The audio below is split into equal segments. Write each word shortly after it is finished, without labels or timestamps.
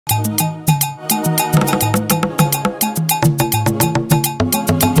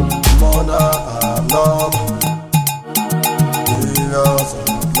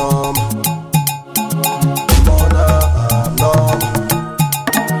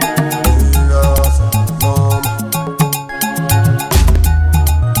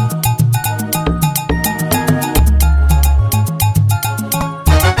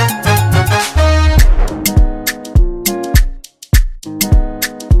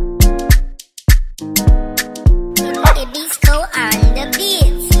Lilo and the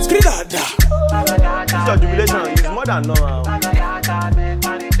beats. This your jubilation is more than normal.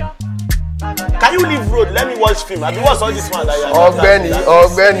 Can you leave road? Let me watch film. I do watch all this man that you are.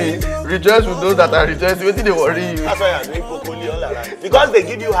 Ogbonna, rejoice with those that are rejoicing. What did they worry you? That's why you are doing pokoli all around. Because they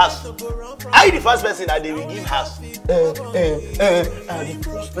give you house. Are you the first person that they will give house? I'm the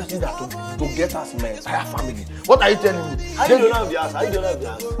first person that to get us my entire family. What are you telling me? How you don't have the house? How you don't have the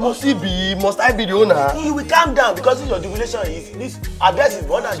house? Must I be the owner? You will calm down because this your jubilation is this address is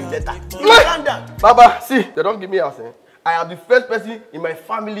more than the letter. You will calm down. Baba, see, they don't give me house. I am the first person in my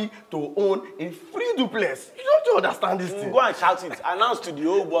family to own a free duplex. You don't understand this thing. Go and shout it. Announce to the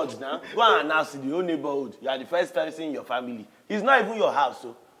whole world now. Go and announce to the whole neighborhood. You are the first person in your family. It's not even your house,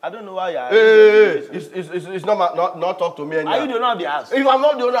 so I don't know why you are. It's not talk to me anymore. Are you the owner of the house? If I'm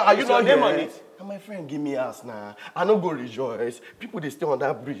not the owner, are you not name on it? And my friend give me house now. I don't go rejoice. People they stay on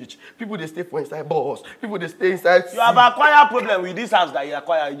that bridge. People they stay for inside bus. People they stay inside sea. You have acquired problem with this house that you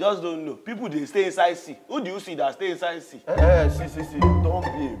acquire. You just don't know. People they stay inside sea. Who do you see that stay inside sea? See. Don't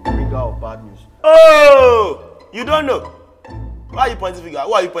be a bringer of bad news. Oh, you don't know. Why are you pointing finger?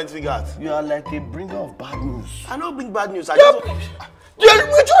 Who are you pointing finger at? You are like a bringer of bad news. I don't bring bad news. You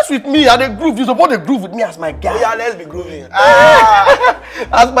rejoice with me at the groove. You support the groove with me as my guy. Yeah, let's be grooving.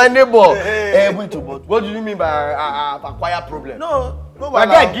 As my neighbor. Wait, but what do you mean by acquire problem? No. My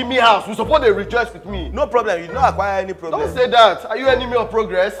guy, give me house. You support the rejoice with me. No problem. You don't acquire any problem. Don't say that. Are you enemy of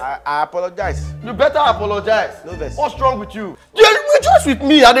progress? I apologize. You better apologize. No verse. What's wrong with you? You rejoice with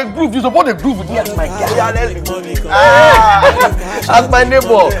me at the groove. You support the groove with me as my guy. Yeah, let's be grooving. As my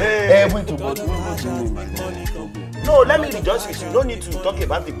neighbor. Wait, but what do you mean by that? No, let me rejoice with you. No need to talk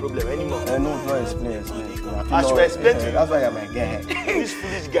about the problem anymore. No, don't explain. I should explain to you. That's why you're my guy. This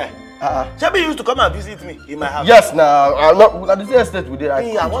foolish guy. Shabi used to come and visit me in my house. Yes, now. I'm not at the same state with it.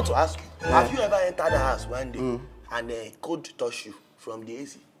 I want to ask you, have you ever entered the house one day and a cold touch you from the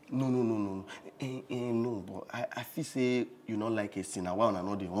AC? No. No, but I feel say you not like a sin. I want to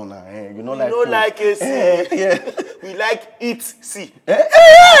know the owner. You don't like a sin. Yeah. We like it see.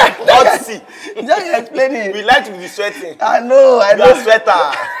 Not see. Just explain it. We like to be sweating. I know. You are sweater.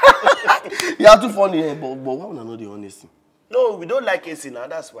 You are too funny, but why want to know the honesty? No, we don't like AC now.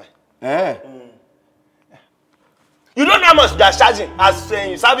 That's why. You don't know how much they are charging as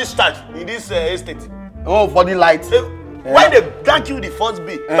service charge in this estate. Oh, for the light. When they grant you the first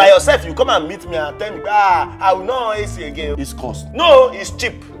bill, by yourself, you come and meet me and tell me, I will not AC again. It's cost. No, it's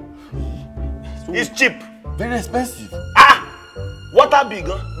cheap. It's cheap. Very expensive. Water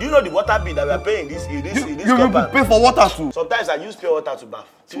bill, do you know the water bill that we are paying this you pay for water too? Sometimes I use pure water to bath.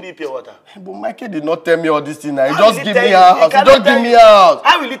 3 pure water. But Michael did not tell me all this thing now. He just give me out. He just give me out.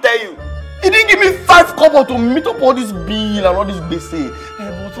 How will he tell you? He didn't give me 5 kobo to meet up all this bill and all this base.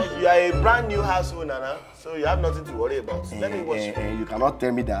 But you are a brand new house owner now, so you have nothing to worry about. Let me watch you. You cannot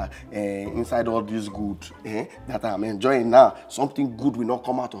tell me that inside all this good that I'm enjoying now, something good will not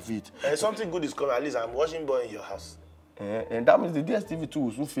come out of it. Something good is coming. At least I'm watching boy in your house. And that means the DSTV too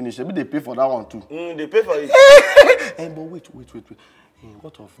will soon finish. Maybe they pay for that one too. They pay for it. But wait.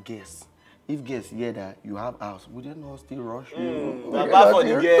 What of guests? If guests hear that you have house, would they not still rush you? Baba for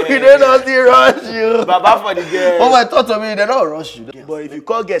the guests. They not still rush you. Baba for the guests. Oh, I thought of me, they don't rush you. But if you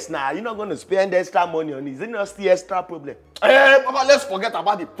call guests now, you're not going to spend extra money on it. Is it not still extra problem? Papa, let's forget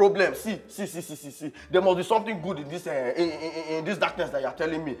about the problem. See. There must be something good in this in this darkness that you're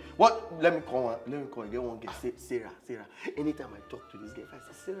telling me. What? Let me call again one girl. Say Sarah. Anytime I talk to this girl, if I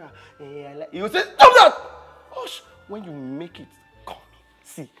say Sarah, I like you say stop that. Hush. When you make it, call me.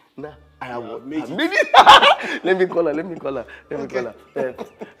 See now. I have made it. Let me call her.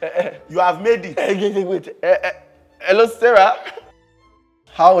 You have made it. Wait. Hello, Sarah.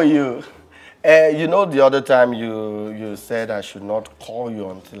 How are you? You know the other time you said I should not call you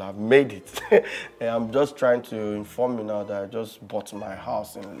until I've made it. I'm just trying to inform you now that I just bought my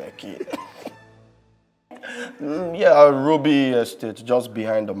house in Lekki. Yeah, Ruby Estate, just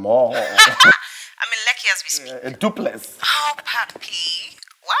behind the mall. I'm in Lekki as we speak. A duplex. Oh, papi.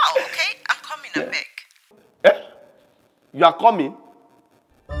 Wow, okay. I'm coming, I beg. You are coming?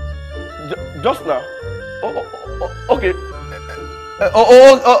 Just now? Okay.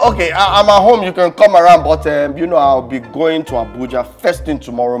 Okay. I'm at home. You can come around, but you know I'll be going to Abuja first thing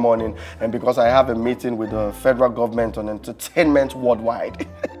tomorrow morning, and because I have a meeting with the federal government on entertainment worldwide.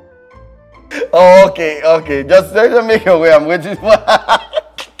 Okay. Just make your way. I'm waiting for.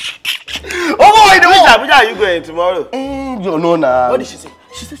 Oh boy, which Abuja are you going tomorrow? You know now. What did she say?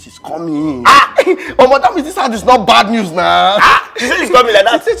 She said she's coming. Oh, but that means this house is not bad news now. She said she's coming like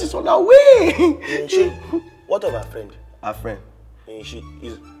that. She said she's on her way. What of her friend? Her friend? And she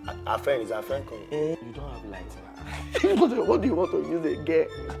is our friend. Is our friend coming? You don't have light now. What do you want to use a girl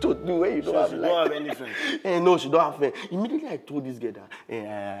to do when you don't have light? She don't have any friend. No, she don't have friend. Immediately I told this girl that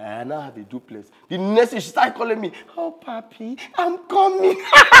I now have a duplex. The next thing she started calling me, oh papi, I'm coming.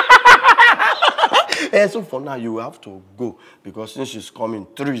 And so for now you have to go because since she's coming,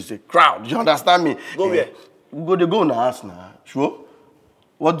 3 is a crowd. You understand me? Go where? Go in the house now. Sure?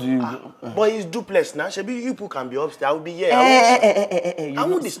 What do you do? But it's duplex now. Maybe you people can be upstairs. I will be here. I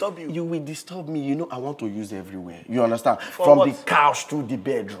won't disturb you. You will disturb me. You know, I want to use everywhere. You understand? From the couch to the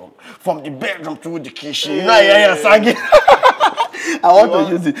bedroom. From the bedroom to the kitchen. You know, sagging. I want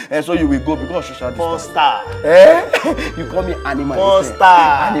to use it. And so you will go because social distance. Porn star. You call me animal. Porn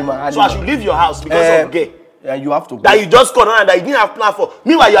star. Animal. So I should leave your house because of gay. Yeah, you have to go. That you just called on and that you didn't have plan for.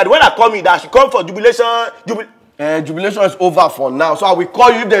 Meanwhile, you are the one that called me that I should come for jubilation. Jubilation is over for now, so I will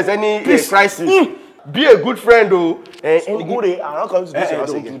call you if there's any crisis. Be a good friend, though. I'm not coming to this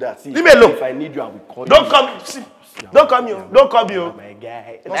house don't again. do that. See, leave me alone. If I need you, I will call don't you. Come. See. Don't come here. Don't come here. My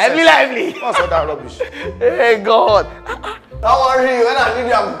guy. Lively. What's all that rubbish? Hey, God. Don't worry. When I need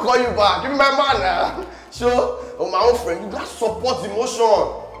you, I will call you back. Give me my man now. So, my own friend, you got support emotion.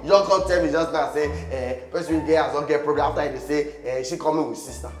 You don't come tell me just now, say, person gay has not get program. After they say, she coming with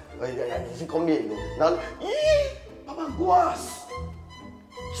sister. She coming alone. Now, Papa, go ask.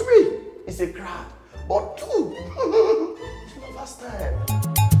 3, it's a crowd. But 2, it's the first time.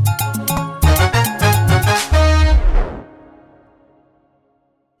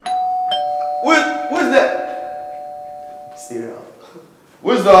 Who's that? Sarah.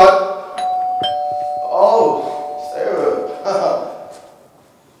 Who's that? Oh, Sarah.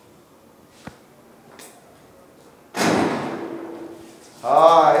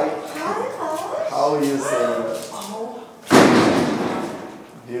 Hi. Hi. How are you, Sarah? Oh.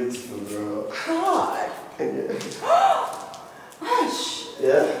 Beautiful girl. God. Ash.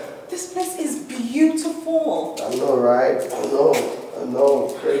 Yeah? This place is beautiful. I know, right? I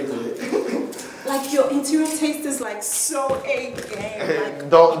know. Crazy. Like your interior taste is like so A-game. Like,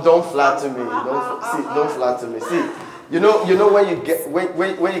 Don't flatter me. Don't flatter me. See, you know when you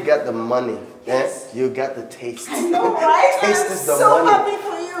get the money, yes, you get the taste. I know, right? Taste I'm is the so money. happy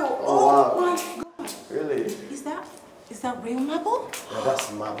for you. Oh, wow. My God. Really? Is that real marble? Yeah,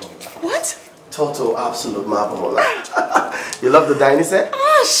 that's marble. What? Total, absolute marble. You love the dining set?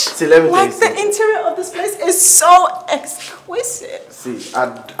 Ash! See, let me tell you something. The interior of this place is so exquisite. See,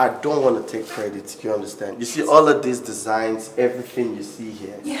 I don't want to take credit, you understand? You see all of these designs, everything you see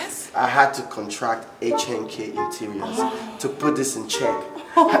here. Yes. I had to contract HNK Interiors to put this in check.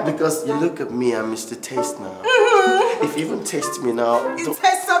 Because you look at me, I'm Mr. Taste now. If you even taste me now... It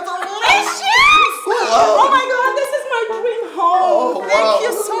tastes so delicious! Wow. Oh my God, this is my dream home. Oh, Thank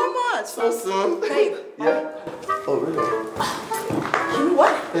you so much. So soon. Babe. Yeah? Oh, really? You know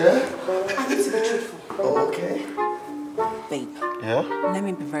what? Yeah? I need to be truthful. Oh, okay. Babe, Yeah? let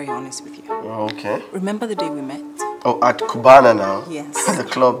me be very honest with you. Oh, okay. Remember the day we met? Oh, at Cubana now? Yes. At the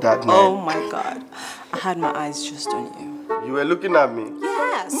club that night. Oh my God. I had my eyes just on you. You were looking at me?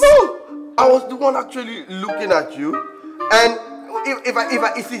 Yes. No! I was the one actually looking at you. And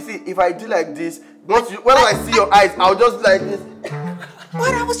if I do like this, when I see your eyes, I'll just like this.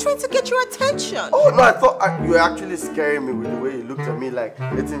 But I was trying to get your attention. Oh no, I thought you were actually scaring me with the way you looked at me like,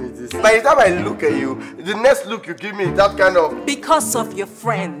 waiting with this. By the time I look at you, the next look you give me is that kind of... Because of your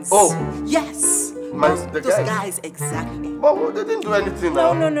friends. Oh. Yes. The Those guys, exactly. But they didn't do anything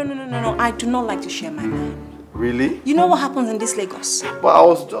now. No. I do not like to share my man. Really? You know what happens in this Lagos? But I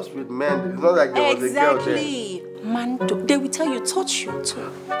was just with men. It's not like there was a girl there. Exactly. Man, they will tell you, touch your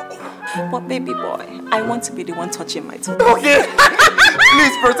toe. But baby boy, I want to be the one touching my toe. Okay.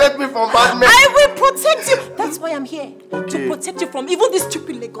 Please protect me from bad men. I will protect you. That's why I'm here. To protect you from even these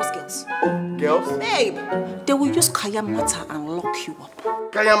stupid Lagos girls. Oh, girls? Babe, they will use Kaya Mata and lock you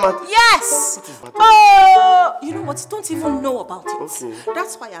up. Kaya Mata? Yes! What is Mata? Oh, you know what? Don't even know about it. Okay.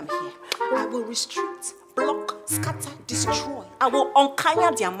 That's why I'm here. I will restrict, block, scatter, destroy. I will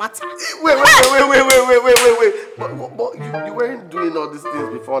unkaya their matter. Wait. But you weren't doing all these things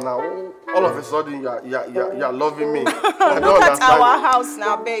before now. All of a sudden, you're loving me. I don't Look at understand. our house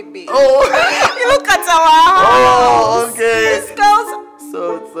now, baby. Oh. Look at our house. Oh, okay. These girls. So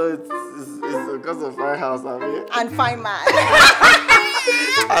it's because of my house, I mean. And fine man.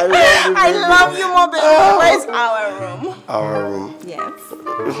 I love you more, baby. Where's our room? Our room? Yes.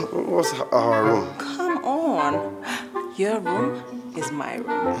 What's our room? Come on. Your room is my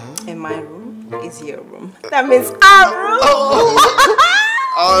room. And my room is your room. That means our room. Oh.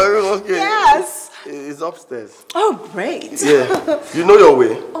 Our room, okay. Yes. It's upstairs. Oh, great. Yeah. You know your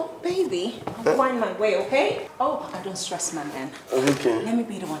way? Oh, Baby, I'll find my way, okay? Oh, I don't stress my man. Okay. Let me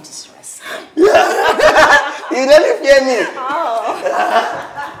be the one to stress. Yeah. You really fear me. Oh.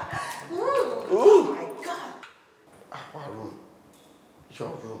 Oh my God. Our room. Your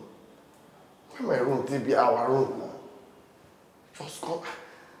room. Where my room? They be our room now. Just come.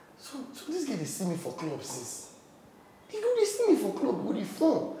 So this guy, they see me for club since. They see me for club with the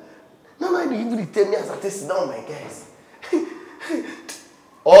phone. Now they even tell me as I sit down, my guys.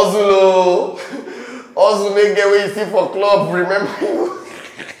 Ozulo! Ozulo, make get where you see for club, remember you?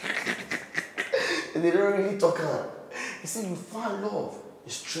 They don't really talk on. They say you find love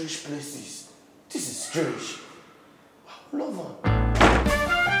in strange places. This is strange. Love her.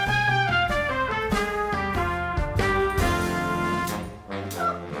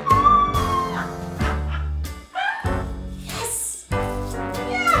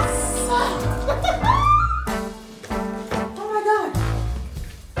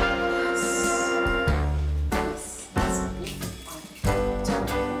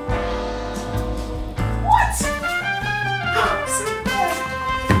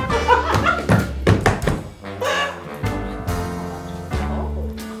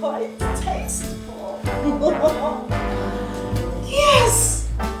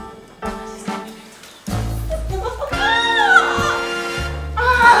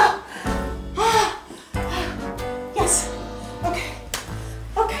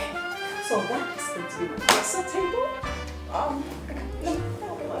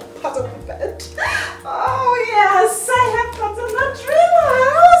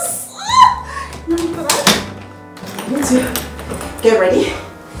 Get ready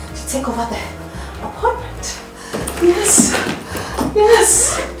to take over the apartment. Yes.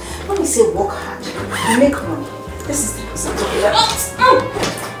 Yes. When we say work hard, make money. This is the result of it.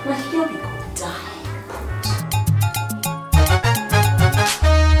 Now here we go. Die.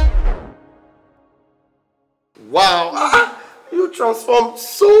 Wow. You transformed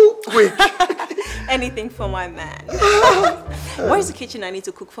so quick. Anything for my man. Where's the kitchen I need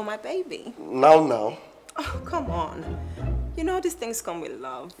to cook for my baby? Now. Oh, come on. You know these things come with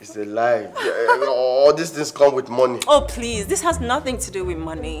love. It's a lie. All these things come with money. Oh, please. This has nothing to do with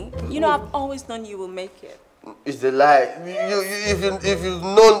money. You know, I've always known you will make it. It's a lie. If you've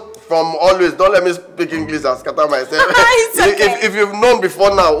known from always, don't let me speak English and scatter myself. It's okay. If you've known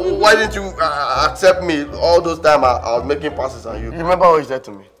before now, why didn't you accept me all those time I was making passes on you? You remember what you said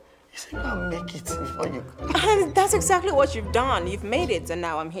to me? You said, "Go and make it before you." And that's exactly what you've done. You've made it, and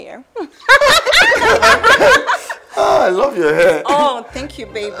now I'm here. I love your hair. Oh, thank you,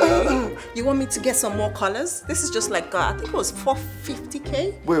 baby. You want me to get some more colors? This is just like, I think it was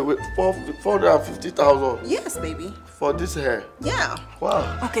 450K. Wait, 450,000? Yes, baby. For this hair? Yeah.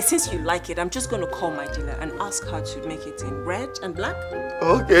 Wow. Okay, since you like it, I'm just going to call my dealer and ask her to make it in red and black.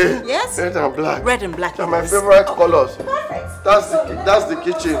 Okay. Yes? Red and black. Red and black. They're my favorite colors. Perfect. That's the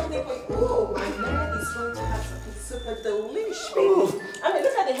kitchen. Oh, my man is going to have something super delish, baby. I mean,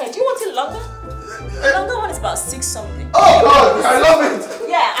 look at the hair. Do you want it longer? The longer one is about 6 something. Oh God, I love it.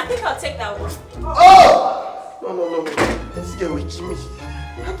 Yeah, I think I'll take that one. Oh! No. This girl will kill me.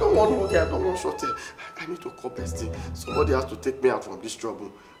 I don't want long hair, I don't want short hair. I need to call Bestie. Somebody has to take me out from this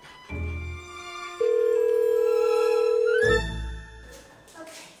trouble. Okay,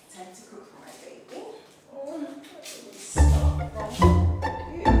 time to cook for my baby.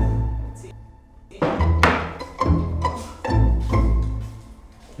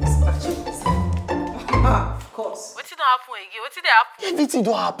 Of course. What did happen again? What did happen? Everything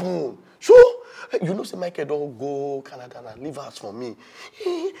don't happen. Sure. You know, say Michael don't go Canada and leave house for me.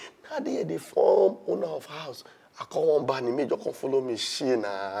 Now they form owner of house. I call one banny, me just come follow me. She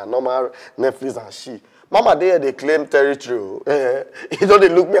na normal Netflix and she. Mama they claim territory. You know they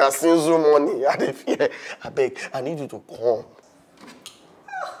look me as Sinzu money. I dey fear. I beg, I need you to come.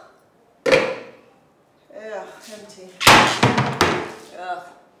 Yeah, empty. Yeah.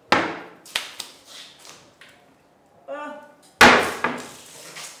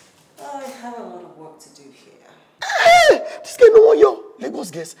 I have a lot of work to do here. Hey, this guy no want your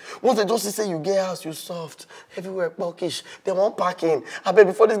Lagos guys. Once they just say you get house, you soft, everywhere bulkish. They want parking. I bet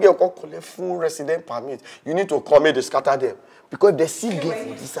before this girl can collect full resident permit, you need to come here to scatter them. Because they see get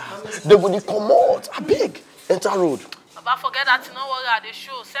for this house. They will come out. I beg. Enter road. But forget that, you know what at the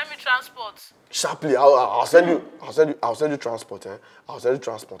show. Send me transport. Sharply, I'll send you transport, eh? I'll send you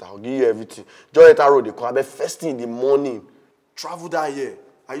transport. I'll give you everything. Just enter road, they come. I bet first thing in the morning. Travel down here.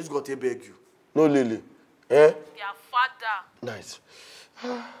 I just got to beg you. No Lily. Eh? Their father. Nice.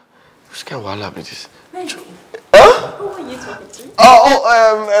 Which kind of wahala be this? Huh? Who are you talking to?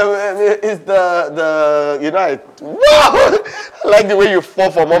 It's the you know, wow! I like the way you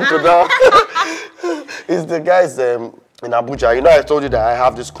fall from up to down. It's the guys in Abuja. You know, I told you that I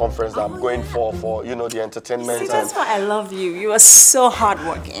have this conference that I'm going for, you know, the entertainment. See, that's why I love you. You are so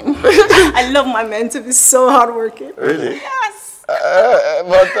hardworking. I love my men to be so hardworking. Really? Yes.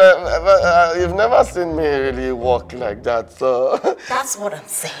 But you've never seen me really walk like that, so... That's what I'm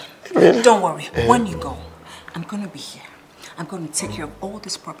saying. Really? Don't worry. When you go, I'm going to be here. I'm going to take care of all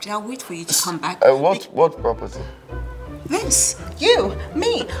this property. I'll wait for you to come back. What property? This. You.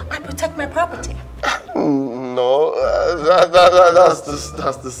 Me. I protect my property. No, that's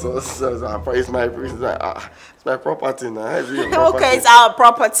the source. It's my property now. Okay, it's our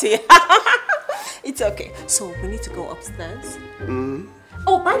property. It's okay. So we need to go upstairs.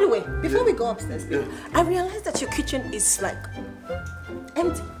 Oh, by the way, before we go upstairs, I realized that your kitchen is like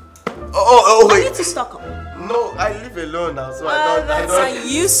empty. Oh, wait. I need to stock up. No, I live alone now, so I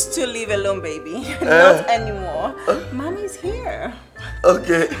used to live alone, baby. Not anymore. Mommy's here.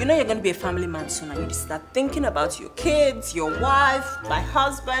 Okay. You know you're going to be a family man soon. I need to start thinking about your kids, your wife, my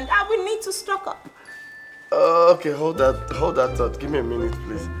husband. I will need to stock up. Okay, hold that thought. Give me a minute,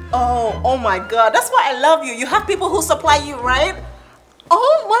 please. Oh my God. That's why I love you. You have people who supply you, right?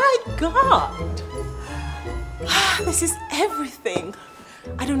 Oh my God. This is everything.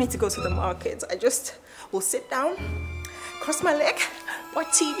 I don't need to go to the market. I just will sit down, cross my leg, watch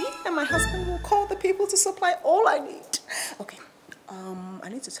TV, and my husband will call the people to supply all I need. Okay. I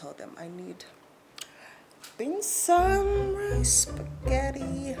need to tell them I need beans, rice,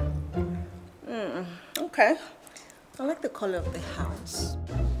 spaghetti. Okay. I like the color of the house.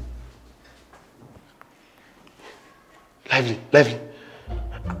 Lively.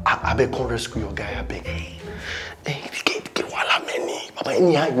 I beg, come rescue your guy. I beg. Hey, get wala many. Papa,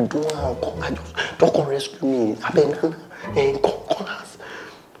 anyhow you do, don't come rescue me. I beg, Nana. Hey, come us.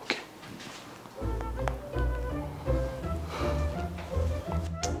 Okay.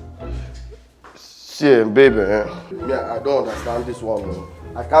 See, baby, yeah, I don't understand this one.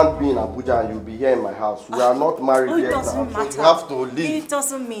 I can't be in Abuja and you'll be here in my house. We are not married yet now, so you have to leave. It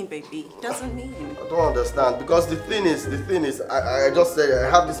doesn't mean, baby. It doesn't mean. I don't understand because the thing is, I just said I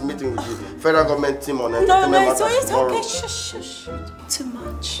have this meeting with the federal government team on entertainment matters it's tomorrow. okay. Shush. Too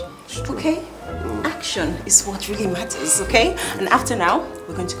much. Okay? Action is what really matters, okay? And after now,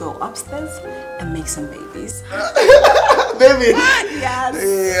 we're going to go upstairs and make some babies. Baby? Yes.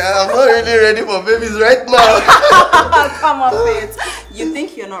 Yeah, I'm not really ready for babies right now. Come on, babes. You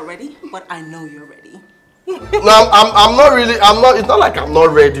think you're not ready, but I know you're ready. No, I'm not really. It's not like I'm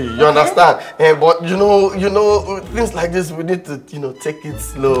not ready. You understand? But you know, things like this we need to, take it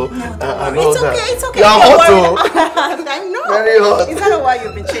slow. No, it's okay. Yeah, I'm hot. I know. Very hot. Is that why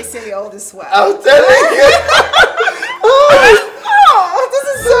you've been chasing me all this while? I'm telling you. Oh, this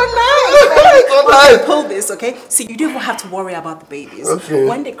is so nice. So nice. Hold this, okay? See, you don't even have to worry about the babies. Okay.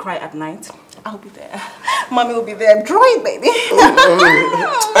 When they cry at night, I'll be there. Mommy will be there. Draw it, baby. Can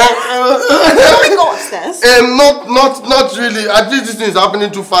we go upstairs? Not really. I think this thing is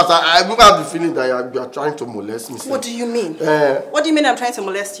happening too fast. I don't have the feeling that you are trying to molest me. What do you mean? What do you mean I'm trying to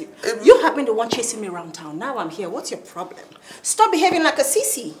molest you? You have been the one chasing me around town. Now I'm here. What's your problem? Stop behaving like a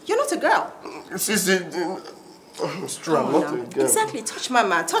sissy. You're not a girl. Sissy, it's true. I'm not a girl. Exactly. Touch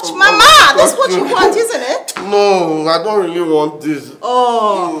mama. Touch mama. That's what you want, isn't it? No, I don't really want this.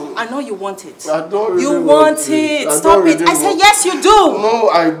 Oh, I know you want it. I don't really want it. Stop it. I said yes, you do. No,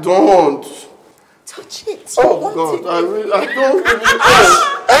 I don't. Touch it. Oh God, I don't really want.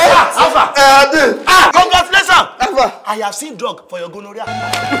 Congratulations! I have seen drug for your gonorrhea.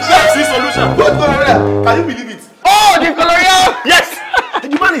 See solution. What gonorrhea? Can you believe it? Oh, the gonorrhea! Yes!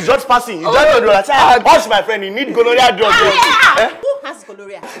 The man is just passing. He just told you that, hush my friend, you need gonorrhea drug. Who has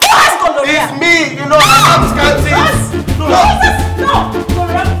gonorrhea? Who has gonorrhea? It's me. You know, I have scanty. No!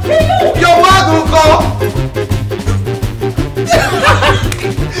 Your man will go.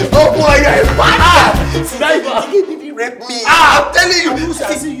 Oh boy, you're a bad. He raped me. I'm telling you.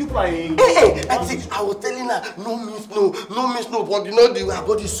 I see you crying. Hey, I was telling her, no means no, but you know her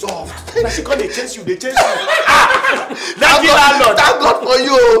body soft. Now she can't chase you, they chase you. Lucky landlord. Thank God for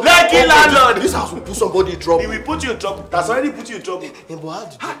you. Lucky landlord. This house will put somebody in trouble. He will put you in trouble. That's already put you in trouble. Hey,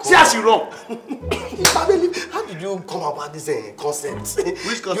 but how did you come? See as you run. How did you come about this concept?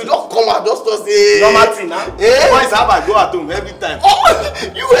 Which concept? You don't come out just to say. Normal thing, huh? Boys have I go at home every time.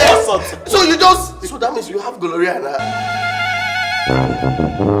 Oh, you have. So you just. So that means you have gonorrhea now.